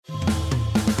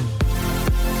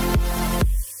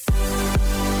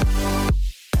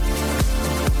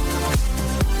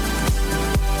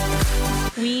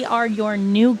are your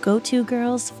new go-to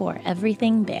girls for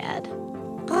everything bad.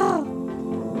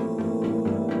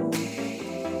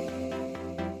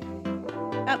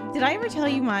 Did I ever tell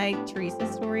you my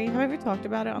Teresa story? Have I ever talked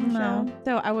about it on the show?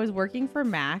 So I was working for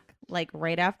Mac like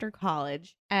right after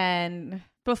college, and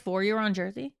Before you were on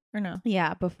Jersey, or no?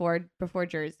 yeah, before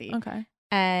Jersey. Okay.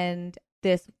 And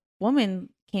this woman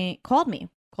called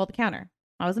the counter.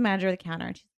 I was the manager of the counter,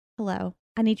 and she's like, "Hello,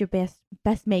 I need your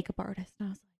best makeup artist." And I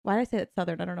was like, "Why did I say that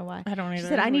Southern? I don't know why." I don't She either.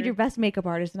 said, "I need your best makeup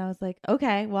artist," and I was like,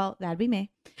 "Okay, well, that'd be me."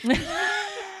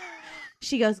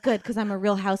 She goes, "Good, because I'm a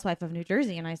real housewife of New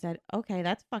Jersey." And I said, "Okay,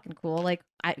 that's fucking cool. Like,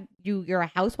 you're a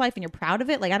housewife and you're proud of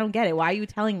it. Like, I don't get it. Why are you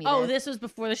telling me Oh, this?" this was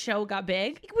before the show got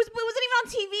big? It wasn't even on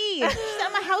TV. She said,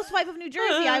 "I'm a housewife of New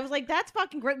Jersey." I was like, "That's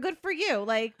fucking great. Good for you.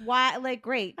 Like, why? Like,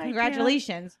 great.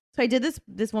 Congratulations." So I did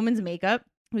this woman's makeup,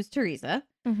 who's Teresa.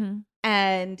 Mm-hmm.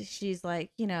 And she's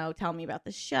like, tell me about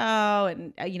the show.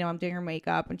 And, I'm doing her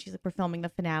makeup. And she's like, "We're filming the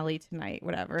finale tonight,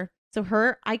 whatever." So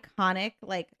her iconic,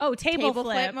 like, Oh, table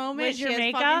flip moment. was your she has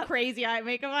makeup? fucking crazy eye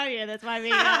makeup on. Yeah, that's my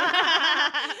makeup.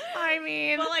 I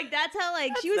mean, but like, that's how like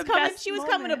that's she was the coming. best She was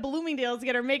coming to moment. Bloomingdale's to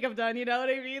get her makeup done. You know what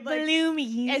I mean? Like,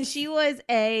 Bloomies. and she was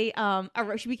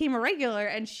she became a regular,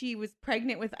 and she was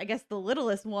pregnant with, I guess, the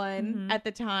littlest one Mhm. at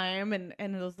the time,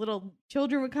 and those little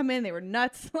children would come in. They were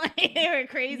nuts. Like, they were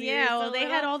crazy. Yeah, So well, they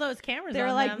had all those cameras They were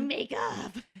on like, them.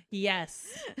 makeup. Yes.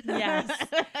 Yes.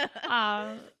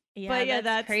 Yeah, But yeah,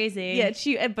 that's crazy.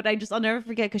 Yeah, but I'll never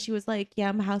forget, because she was like, "Yeah,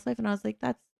 I'm a housewife," and I was like,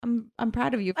 I'm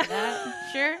proud of you for that.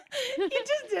 Sure. It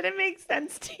just didn't make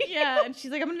sense to you. Yeah, and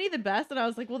she's like, "I'm gonna need the best," and I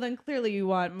was like, "Well, then clearly you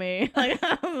want me." Like,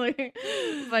 I'm like,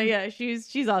 but yeah,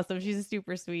 she's awesome. She's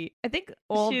super sweet. I think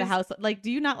all of the house. Like,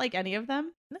 do you not like any of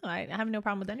them? No, I have no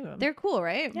problem with any of them. They're cool,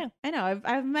 right? Yeah. I know.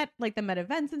 I've met them at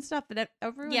events and stuff, and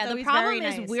everyone's yeah, the always problem very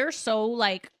is nice. we're so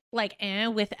like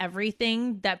with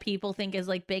everything that people think is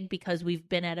like big, because we've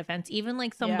been at events. Even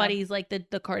like somebody's like the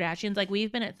Kardashians, like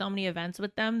we've been at so many events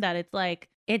with them that it's like,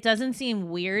 it doesn't seem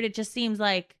weird. It just seems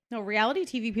like, no, reality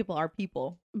TV people are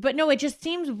people. but no, it just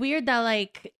seems weird that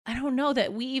like, I don't know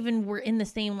that we even were in the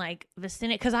same like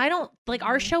vicinity, because I don't like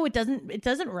our show. It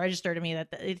doesn't register to me that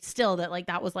it's still that like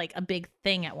that was like a big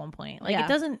thing at one point. Like, Yeah. it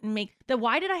doesn't make the,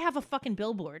 why did I have a fucking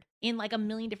billboard in like a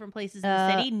million different places in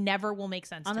the city? Never will make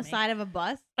sense On to the me. side of a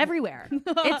bus. Everywhere.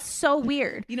 It's so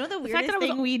weird. You know, the fact weirdest that I was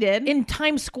thing we did In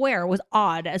Times Square was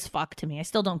odd as fuck to me. I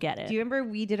still don't get it. Do you remember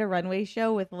we did a runway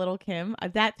show with Little Kim?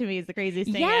 That to me is the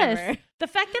craziest thing Yes. ever. The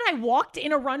fact that I walked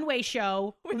in a runway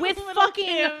show with Little fucking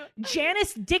Kim.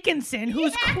 Janice Dickinson,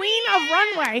 who's queen of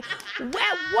runway.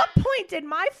 At what point did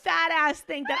my fat ass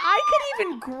think that I could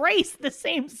even grace the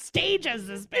same stage as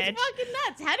this bitch? It's fucking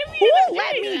nuts. How did we Who end up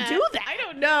let doing me that? do that? I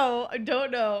don't know. I don't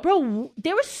know. Bro,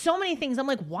 there were so many things. I'm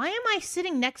like, why am I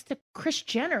sitting next to Kris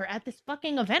Jenner at this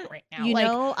fucking event right now? You like,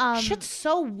 know, shit's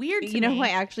so weird to me. you know who I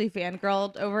actually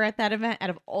fangirled over at that event, out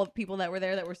of all the people that were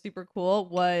there that were super cool,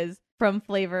 was from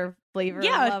Flavor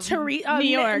Yeah,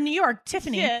 of New York,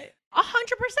 Tiffany. Yeah. 100%.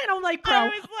 I'm like, bro, I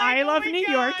was like, I oh Love my New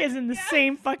God, York is in the yes.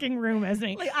 same fucking room as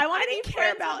me. Like, I want to didn't be care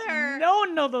friends about with her. no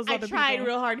one know those I other tried people.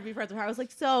 real hard to be friends with her. I was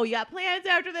like, "So you got plans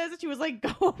after this?" And she was like,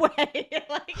 "Go away."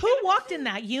 Like, Who walked in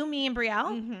that? You, me, and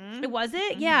Brielle? Mhm. It was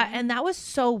it? Yeah, and that was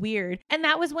so weird. And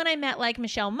that was when I met like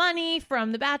Michelle Money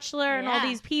from The Bachelor and all Yeah.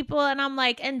 these people. And I'm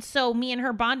like, and so me and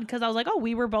her bonded because I was like, oh,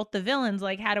 we were both the villains.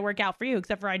 Like, how to work out for you?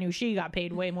 Except for I knew she got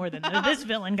paid way more than this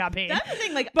villain got paid. That's the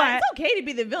thing. Like, But- it's okay to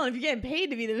be the villain if you're getting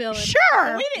paid to be the villain.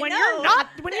 Sure. We didn't When know. you're not,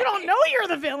 when you don't know you're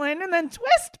the villain, and then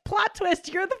plot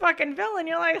twist, you're the fucking villain.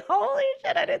 You're like, holy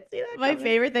shit, I didn't see that. My coming.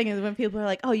 favorite thing is when people are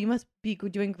like, "Oh, you must be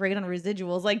doing great on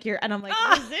residuals." Like and I'm like,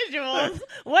 "Residuals."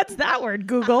 What's that word?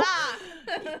 Google.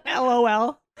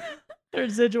 LOL.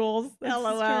 Residuals. That's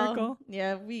LOL. hysterical.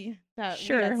 Yeah, we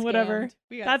Sure, got whatever. scammed.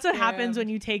 We got That's what happens scammed. when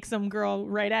you take some girl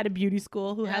right out of beauty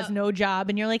school who has Yep. no job,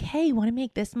 and you're like, hey, you want to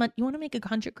make this much? You want to make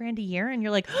 $100,000 a year? And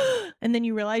you're like, and then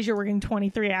you realize you're working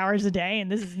 23 hours a day,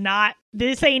 and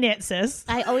this ain't it, sis.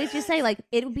 I always just say, like,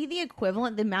 it would be the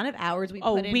equivalent, the amount of hours we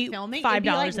put in filming. it'd be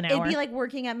 $5 like, an It'd hour. be like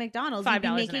working at McDonald's. You'd be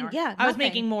 $5 making, an hour. Yeah, I was nothing.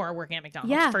 making more working at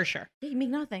McDonald's, Yeah. for sure. You make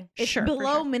nothing. It's Sure, for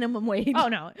below sure. minimum wage. Oh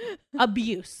no,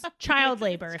 abuse, child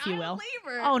labor, if you will.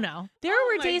 Labor. Oh no, there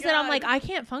Oh were my days that I'm God. like, I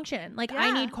can't function. Like, I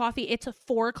Yeah. need coffee. It's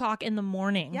 4:00 in the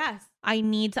morning. Yes. I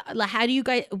need to. How do you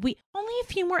guys? We only a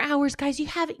few more hours, guys. You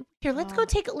have it here. Let's go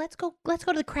to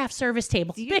the craft service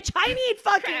table, bitch.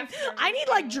 I need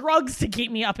like drugs to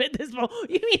keep me up at this moment.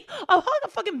 You mean a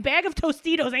fucking bag of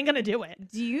Tostitos ain't gonna do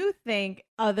it? Do you think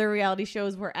other reality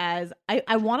shows were as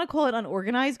I want to call it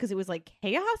unorganized because it was like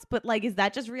chaos, but like is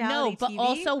that just reality? No, but TV?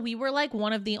 also we were like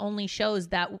one of the only shows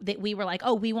that we were like,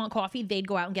 oh, we want coffee. They'd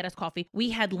go out and get us coffee. We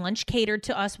had lunch catered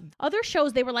to us. Other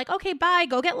shows they were like, okay, bye,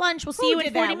 go get lunch. We'll see you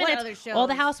in 40 minutes. All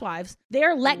the housewives,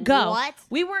 they're let go. What?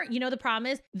 We weren't. You know the problem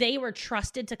is they were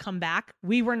trusted to come back.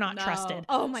 We were not trusted.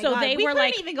 Oh my so god! they we were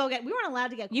like, even go get. We weren't allowed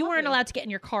to get. Coffee. You weren't allowed to get in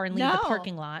your car and leave the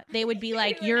parking lot. They would be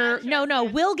like, no,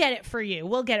 we'll get it for you.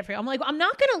 We'll get it for you. I'm like, I'm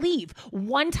not gonna leave.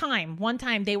 One time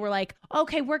they were like,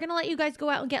 okay, we're gonna let you guys go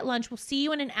out and get lunch. We'll see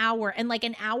you in an hour. And like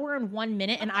an hour and 1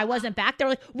 minute, and I wasn't back. They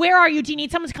were like, where are you? Do you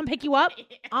need someone to come pick you up?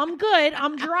 I'm good.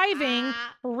 I'm driving.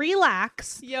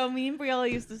 Relax. Yo, me and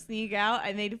Briella used to sneak out,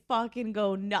 and they'd fucking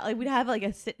go nuts. Like we'd have like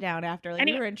a sit down after. Like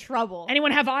we were in trouble.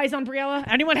 Anyone have eyes on Briella?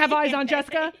 Anyone have eyes on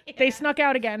Jessica? Yeah. They snuck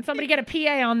out again. Somebody get a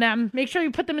PA on them. Make sure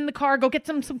you put them in the car. Go get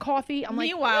some coffee. I'm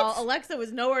Meanwhile, like, Alexa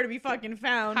was nowhere to be fucking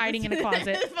found. Hiding in a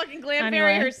closet. Fucking Glam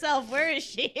Fairy herself. Where is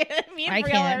she? Me and I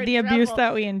Briella can't. are in The abuse trouble.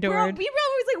 that we endured. We were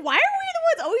always like, why are we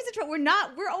the ones always in trouble? We're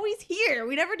not. We're always here.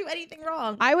 We never do anything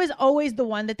wrong. I was always the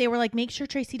one that they were like, make sure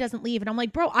Tracy doesn't leave. And I'm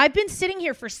like, bro, I've been sitting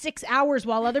here for 6 hours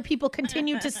while other people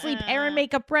continue to sleep, hair and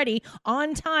makeup ready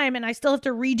on time. And I still have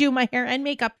to redo my hair and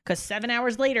makeup because 7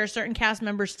 hours later, certain cast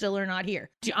members still are not here.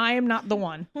 I am not the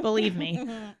one. Believe me.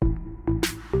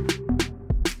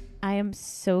 I am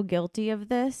so guilty of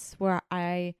this where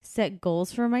I set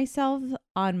goals for myself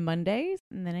on Mondays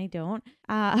and then I don't.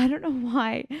 I don't know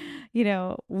why,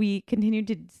 we continue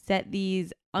to set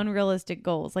these unrealistic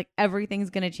goals. Like everything's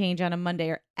going to change on a Monday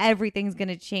or everything's going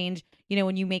to change,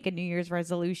 when you make a New Year's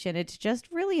resolution. It's just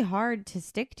really hard to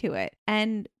stick to it.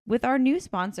 And with our new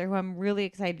sponsor, who I'm really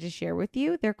excited to share with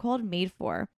you, they're called Made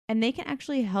For. And they can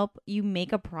actually help you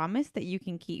make a promise that you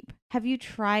can keep. Have you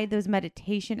tried those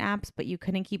meditation apps, but you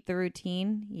couldn't keep the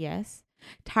routine? Yes.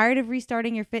 Tired of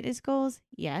restarting your fitness goals?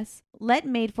 Yes. Let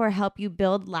Made For help you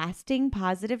build lasting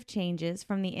positive changes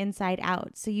from the inside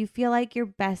out so you feel like your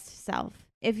best self.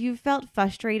 If you felt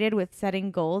frustrated with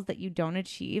setting goals that you don't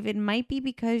achieve, it might be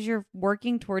because you're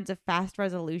working towards a fast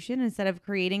resolution instead of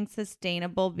creating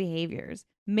sustainable behaviors.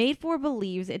 Made For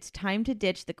believes it's time to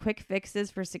ditch the quick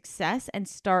fixes for success and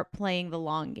start playing the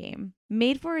long game.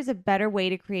 Made For is a better way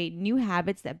to create new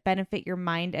habits that benefit your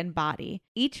mind and body.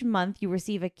 Each month, you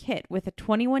receive a kit with a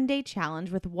 21-day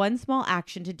challenge with one small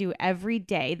action to do every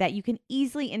day that you can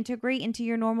easily integrate into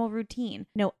your normal routine.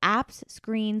 No apps,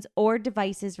 screens, or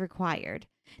devices required.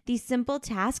 These simple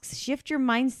tasks shift your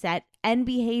mindset and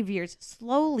behaviors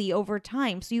slowly over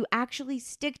time so you actually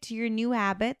stick to your new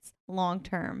habits long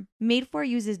term. Made For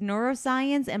uses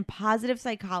neuroscience and positive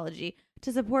psychology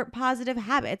to support positive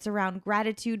habits around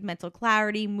gratitude, mental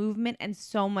clarity, movement, and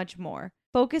so much more.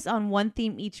 Focus on one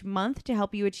theme each month to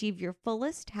help you achieve your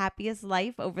fullest, happiest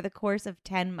life over the course of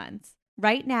 10 months.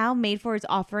 Right now, Made For is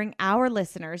offering our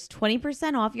listeners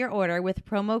 20% off your order with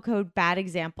promo code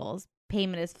BADEXAMPLES.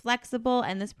 Payment is flexible,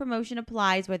 and this promotion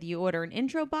applies whether you order an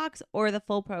intro box or the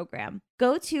full program.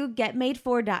 Go to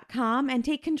getmadefor.com and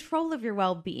take control of your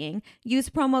well-being. Use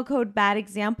promo code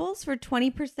BADEXAMPLES for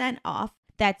 20% off.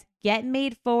 That's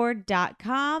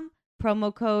getmadefor.com,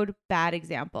 promo code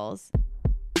BADEXAMPLES.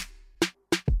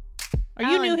 Are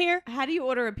you new here? How do you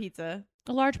order a pizza?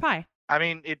 A large pie. I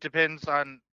mean, it depends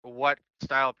on what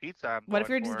style pizza I'm What if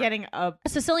you're going just for. getting a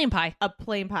Sicilian pie.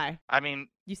 plain pie? I mean,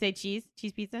 You say cheese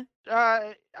pizza?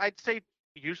 I'd say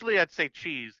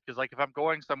cheese because like if I'm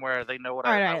going somewhere, they know what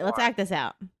All I right, let's want. act this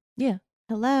out. Yeah.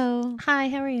 Hello, Hi,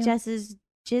 how are you? Jess's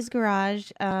Jizz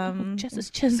Garage.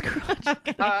 Jess's Chiz Garage.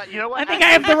 You know what? I think I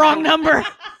have the wrong number.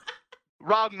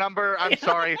 Wrong number. I'm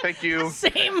sorry. Thank you.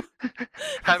 Same.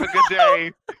 Have a good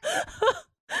day.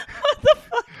 What the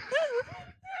fuck?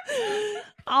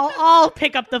 I'll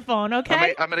pick up the phone,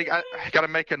 okay? I gotta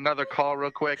make another call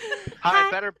real quick.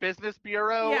 Hi, Better Business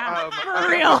Bureau. Yeah, for I have a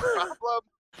real. problem.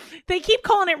 They keep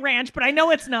calling it ranch, but I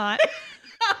know it's not.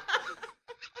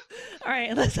 All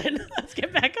right, listen. Let's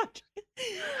get back on track.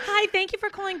 Hi, thank you for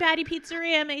calling Batty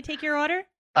Pizzeria. May I take your order?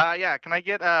 Yeah. Can I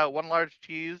get one large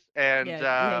cheese and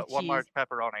one cheese. large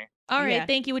pepperoni? All right, Yeah.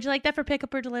 thank you. Would you like that for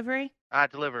pickup or delivery?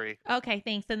 Delivery. Okay,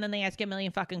 thanks. And then they ask you a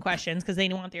million fucking questions because they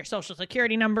want their social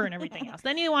security number and everything else.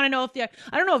 Then you want to know if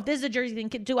I don't know if this is a Jersey thing.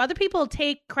 Do other people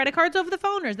take credit cards over the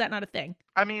phone, or is that not a thing?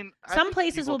 I mean, I Some think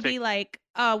places people will be like,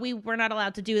 we're not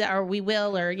allowed to do that, or we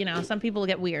will, or some people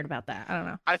get weird about that. I don't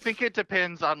know. I think it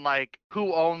depends on like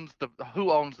who owns the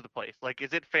place. Like,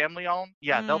 is it family owned?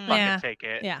 Yeah, they'll fucking Yeah. take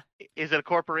it. Yeah. Is it a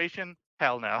corporation?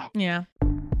 Hell no. Yeah.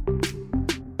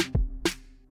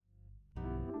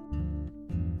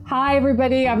 Hi,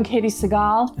 everybody. I'm Katie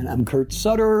Segal, And I'm Kurt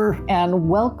Sutter. and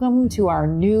welcome to our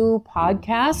new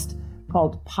podcast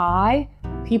called Pi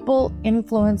People,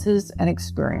 Influences, and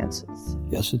Experiences.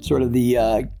 Yes, it's sort of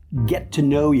the get to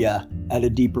know you at a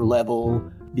deeper level,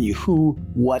 the who,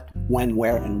 what, when,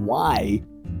 where, and why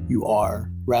you are,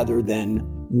 rather than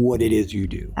what it is you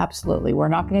do. Absolutely. We're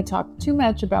not going to talk too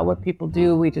much about what people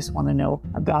do. We just want to know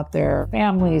about their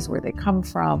families, where they come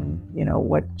from,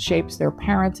 what shapes their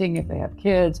parenting if they have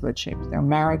kids, what shapes their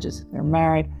marriages if they're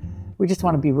married. We just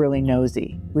want to be really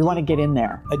nosy. We want to get in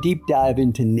there. A deep dive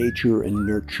into nature and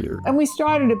nurture. And we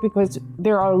started it because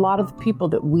there are a lot of people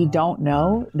that we don't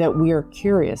know that we are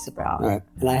curious about. All right.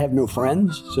 And I have no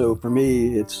friends, so for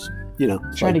me, it's,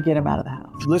 Trying to get them out of the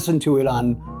house. listen to it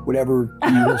on whatever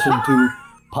you listen to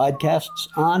podcasts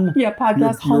on. Yeah,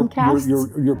 podcast, homecasts.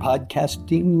 Your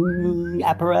podcasting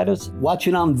apparatus. Watch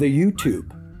it on the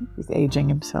YouTube. He's aging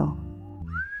himself.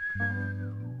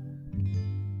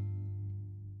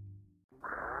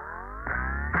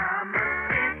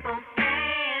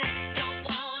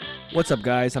 What's up,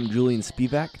 guys? I'm Julian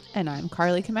Spivak. And I'm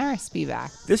Carly Kamara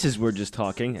Spivak. This is We're Just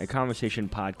Talking, a conversation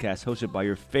podcast hosted by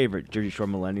your favorite Jersey Shore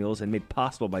millennials and made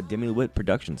possible by Demi Witt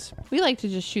Productions. We like to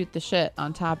just shoot the shit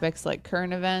on topics like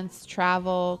current events,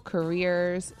 travel,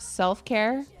 careers,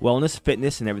 self-care. Wellness,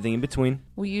 fitness, and everything in between.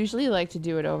 We usually like to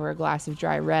do it over a glass of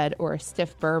dry red or a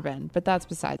stiff bourbon, but that's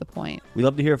beside the point. We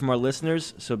love to hear from our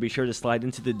listeners, so be sure to slide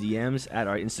into the DMs at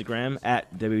our Instagram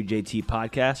at WJT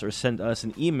Podcast or send us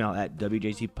an email at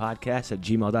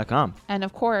WJTpodcast@gmail.com. And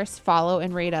of course, follow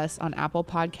and rate us on Apple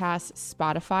Podcasts,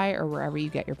 Spotify, or wherever you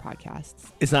get your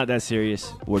podcasts. It's not that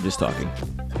serious. We're just talking.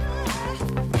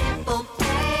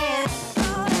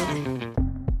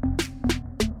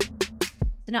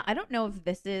 So now I don't know if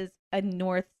this is a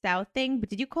north-south thing, but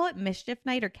did you call it mischief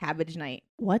night or cabbage night?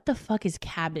 What the fuck is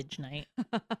cabbage night?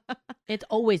 It's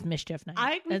always mischief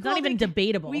night. It's not even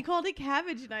debatable. We called it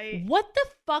cabbage night. What the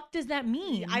fuck does that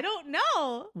mean? I don't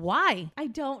know. Why? I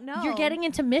don't know. You're getting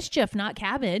into mischief, not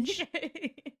cabbage.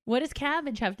 What does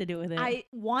cabbage have to do with it? I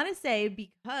want to say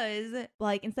because,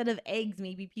 like, instead of eggs,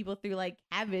 maybe people threw, like,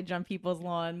 cabbage on people's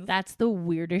lawns. That's the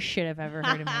weirdest shit I've ever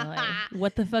heard in my life.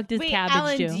 What the fuck does Wait, cabbage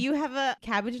Alan, do? do you have a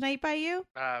cabbage night by you?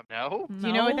 No. Do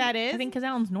you know what that is? I think because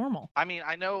Alan's normal. I mean,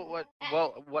 I know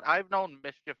what I've known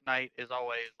mischief night is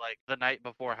always like the night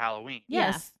before Halloween.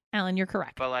 Yes, Alan, you're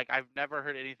correct. But like I've never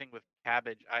heard anything with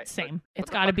cabbage. Same. What It's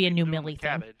the got to fuck be are a you new doing Millie with thing.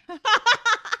 cabbage?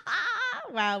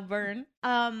 Wow, burn.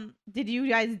 Did you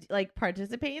guys, like,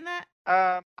 participate in that?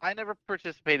 I never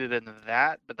participated in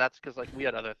that, but that's because like we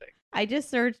had other things. I just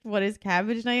searched what is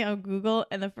cabbage night on Google,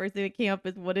 and the first thing that came up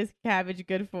is what is cabbage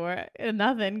good for?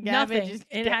 Nothing. Cabbage Nothing. is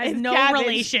It has is no cabbage.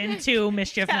 relation to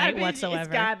mischief night Cabbage is whatsoever.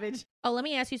 cabbage. Oh, let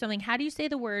me ask you something. How do you say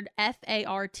the word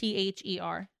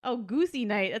Farther? Oh, goosey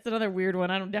night. That's another weird one.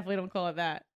 Definitely don't call it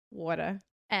that. What a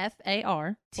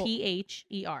Farther.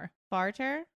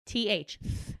 farter? Th.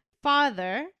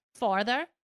 Father. Farther.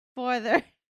 Father.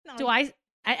 No, Do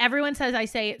everyone says I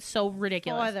say it so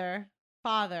ridiculous.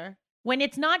 Father. When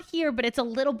it's not here, but it's a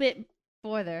little bit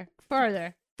Further. A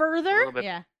further. little bit.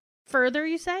 Yeah. Further,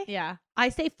 you say? Yeah. I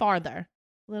say farther.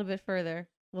 A little bit further.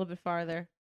 A little bit farther.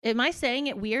 Am I saying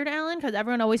it weird, Alan? Because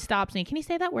everyone always stops me. Can you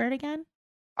say that word again?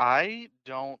 I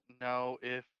don't know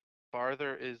if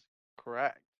farther is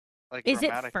correct. Like Is it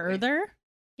grammatically. further?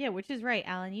 Yeah, which is right,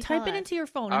 Alan? You Type tell it us. into your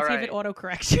phone and All see if it right.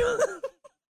 autocorrects you.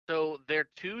 So they're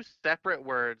two separate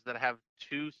words that have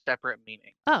two separate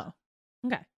meanings. Oh,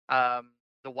 okay.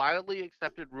 The widely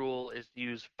accepted rule is to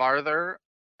use farther,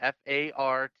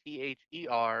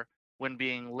 Farther, when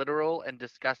being literal and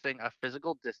discussing a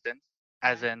physical distance,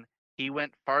 as in he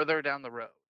went farther down the road.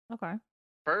 Okay.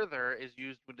 Further is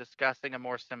used when discussing a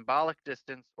more symbolic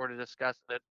distance or to discuss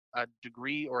a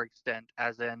degree or extent,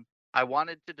 as in I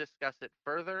wanted to discuss it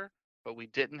further, but we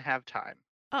didn't have time.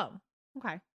 Oh,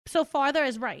 okay. So farther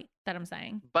is right that I'm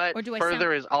saying. But Or do I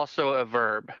further is also a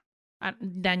verb.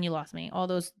 Then you lost me. All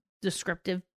those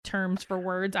descriptive terms for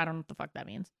words, I don't know what the fuck that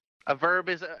means. A verb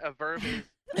is a word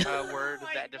Oh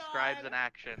my that describes God. an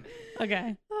action.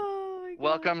 Okay. Oh my God.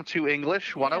 Welcome to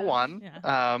English 101.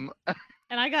 Yeah.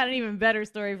 And I got an even better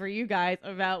story for you guys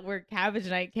about where Cabbage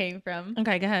Night came from.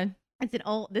 Okay, go ahead.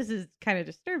 This is kind of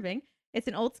disturbing. It's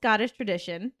an old Scottish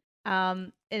tradition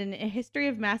in a history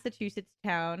of Massachusetts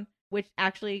town, which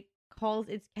actually calls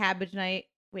its Cabbage Night.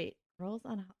 Wait, girls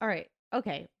on. All right.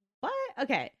 Okay. What?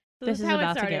 Okay. So This is how it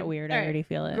about to started. get weird. All I right. already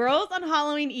feel it. Girls on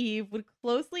Halloween Eve would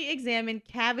closely examine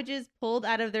cabbages pulled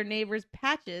out of their neighbors'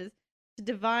 patches to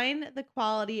divine the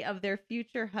quality of their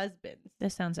future husbands.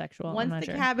 This sounds sexual. Once I'm not the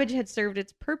sure. cabbage had served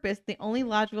its purpose, the only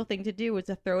logical thing to do was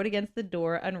to throw it against the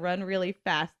door and run really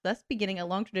fast, thus beginning a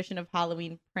long tradition of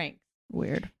Halloween pranks.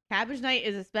 Weird. Cabbage Night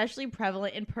is especially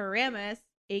prevalent in Paramus,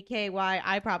 aka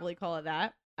I probably call it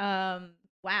that.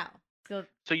 Wow.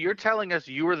 So you're telling us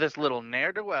you were this little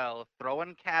ne'er-do-well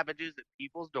throwing cabbages at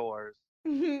people's doors.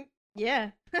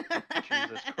 Yeah.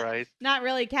 Jesus Christ. Not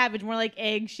really cabbage, more like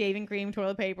eggs, shaving cream,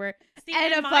 toilet paper. See,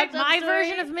 And a my fucked up version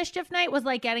story- of Mischief Night was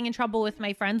like getting in trouble with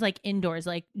my friends, like indoors,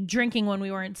 like drinking when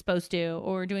we weren't supposed to,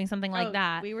 or doing something like Oh,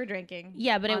 that. We were drinking.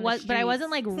 Yeah, but on it the was, but I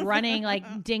wasn't like streets. running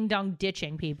like ding dong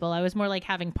ditching people. I was more like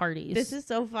having parties. This is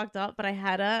so fucked up, but I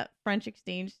had a French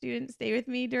exchange student stay with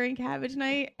me during Cabbage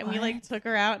Night, and we like What? took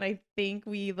her out, and I think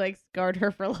we like scarred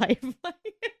her for life. It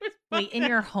was Wait, in fucked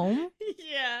your up. home?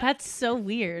 Yeah. That's so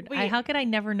weird. Wait. How could I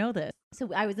never know this?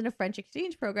 So I was in a French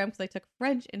exchange program because I took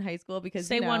French in high school because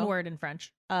Say one word in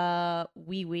French.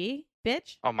 Oui,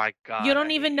 bitch. Oh my God. You don't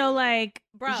I even hate know you. like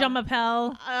Bro. Je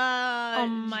m'appelle. Oh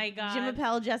my God. Je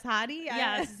m'appelle Jess Hottie.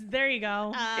 Yes, there you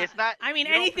go. It's not. I mean,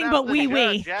 you don't anything pronounce but the oui, J,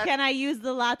 oui. Jess. Can I use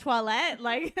the La Toilette?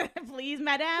 Like, please,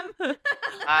 madame.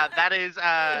 That is.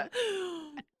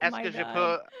 Est-ce my que je God.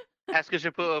 peux? Est-ce que je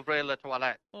peux ouvrir la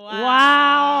toilette?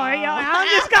 Wow, yo, Alan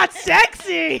just got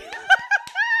sexy.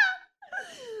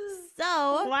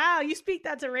 So Wow, you speak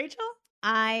that to Rachel?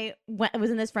 I was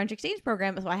in this French exchange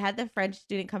program, so I had the French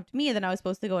student come to me, and then I was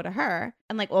supposed to go to her.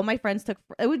 And like all my friends took,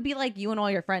 it would be like you and all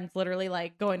your friends literally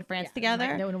like going to France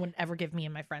together. No one would ever give me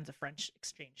and my friends a French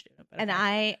exchange student. But And okay.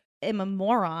 I am a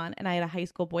moron, and I had a high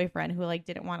school boyfriend who like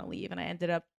didn't want to leave, and I ended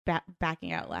up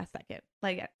backing out last second.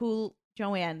 Like, cool,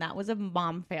 Joanne, that was a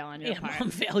mom fail on your part. mom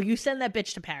fail. You send that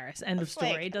bitch to Paris. End of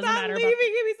story. Like, It doesn't not matter. leaving About...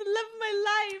 him. He's the love of my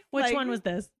life. Which Like, one was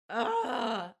this?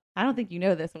 I don't think you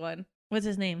know this one, What's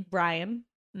his name? Brian.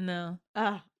 No.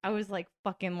 I was like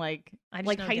fucking like I just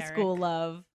like know high Derek. school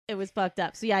love. It was fucked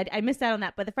up. So yeah, I missed out on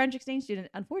that. But the French exchange student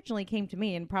unfortunately came to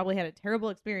me and probably had a terrible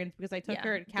experience because I took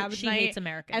her at Cabbage She Night hates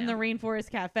America. and now. the Rainforest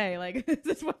Cafe. Like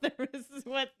this is what is America.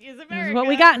 This is what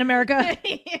we got in America.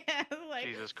 Yeah, like,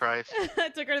 Jesus Christ. I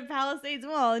took her to Palisades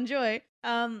Mall. Enjoy.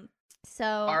 So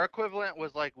Our equivalent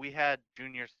was like we had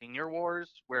junior senior wars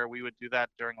where we would do that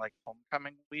during like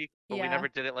homecoming week, but we Yeah. never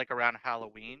did it like around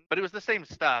Halloween. But it was the same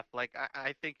stuff. Like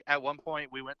I think at one point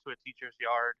we went to a teacher's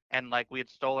yard and like we had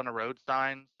stolen a road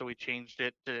sign, so we changed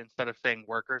it to, instead of saying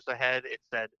workers ahead, it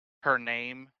said her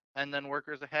name and then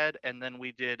workers ahead. And then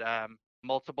we did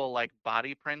multiple like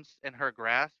body prints in her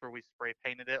grass where we spray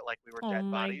painted it like we were Oh dead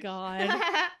my bodies.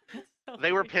 god.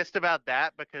 They were pissed about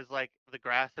that because like the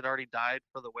grass had already died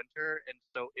for the winter, and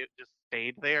so it just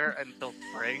stayed there until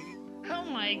spring. oh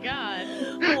my god.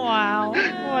 Wow.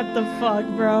 What the fuck,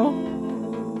 bro?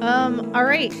 All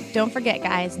right. Don't forget,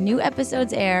 guys, new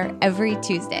episodes air every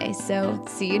Tuesday. So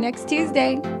see you next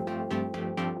Tuesday.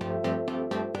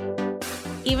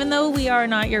 Even though we are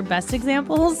not your best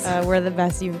examples. We're the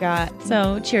best you've got.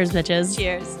 So cheers, bitches.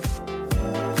 Cheers.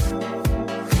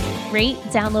 Rate,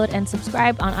 download, and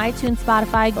subscribe on iTunes,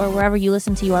 Spotify, or wherever you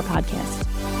listen to your podcast.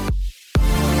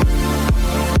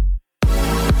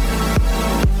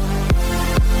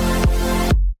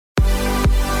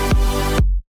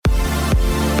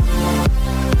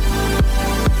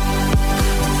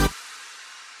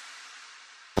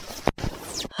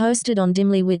 Hosted on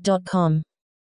dimlywit.com.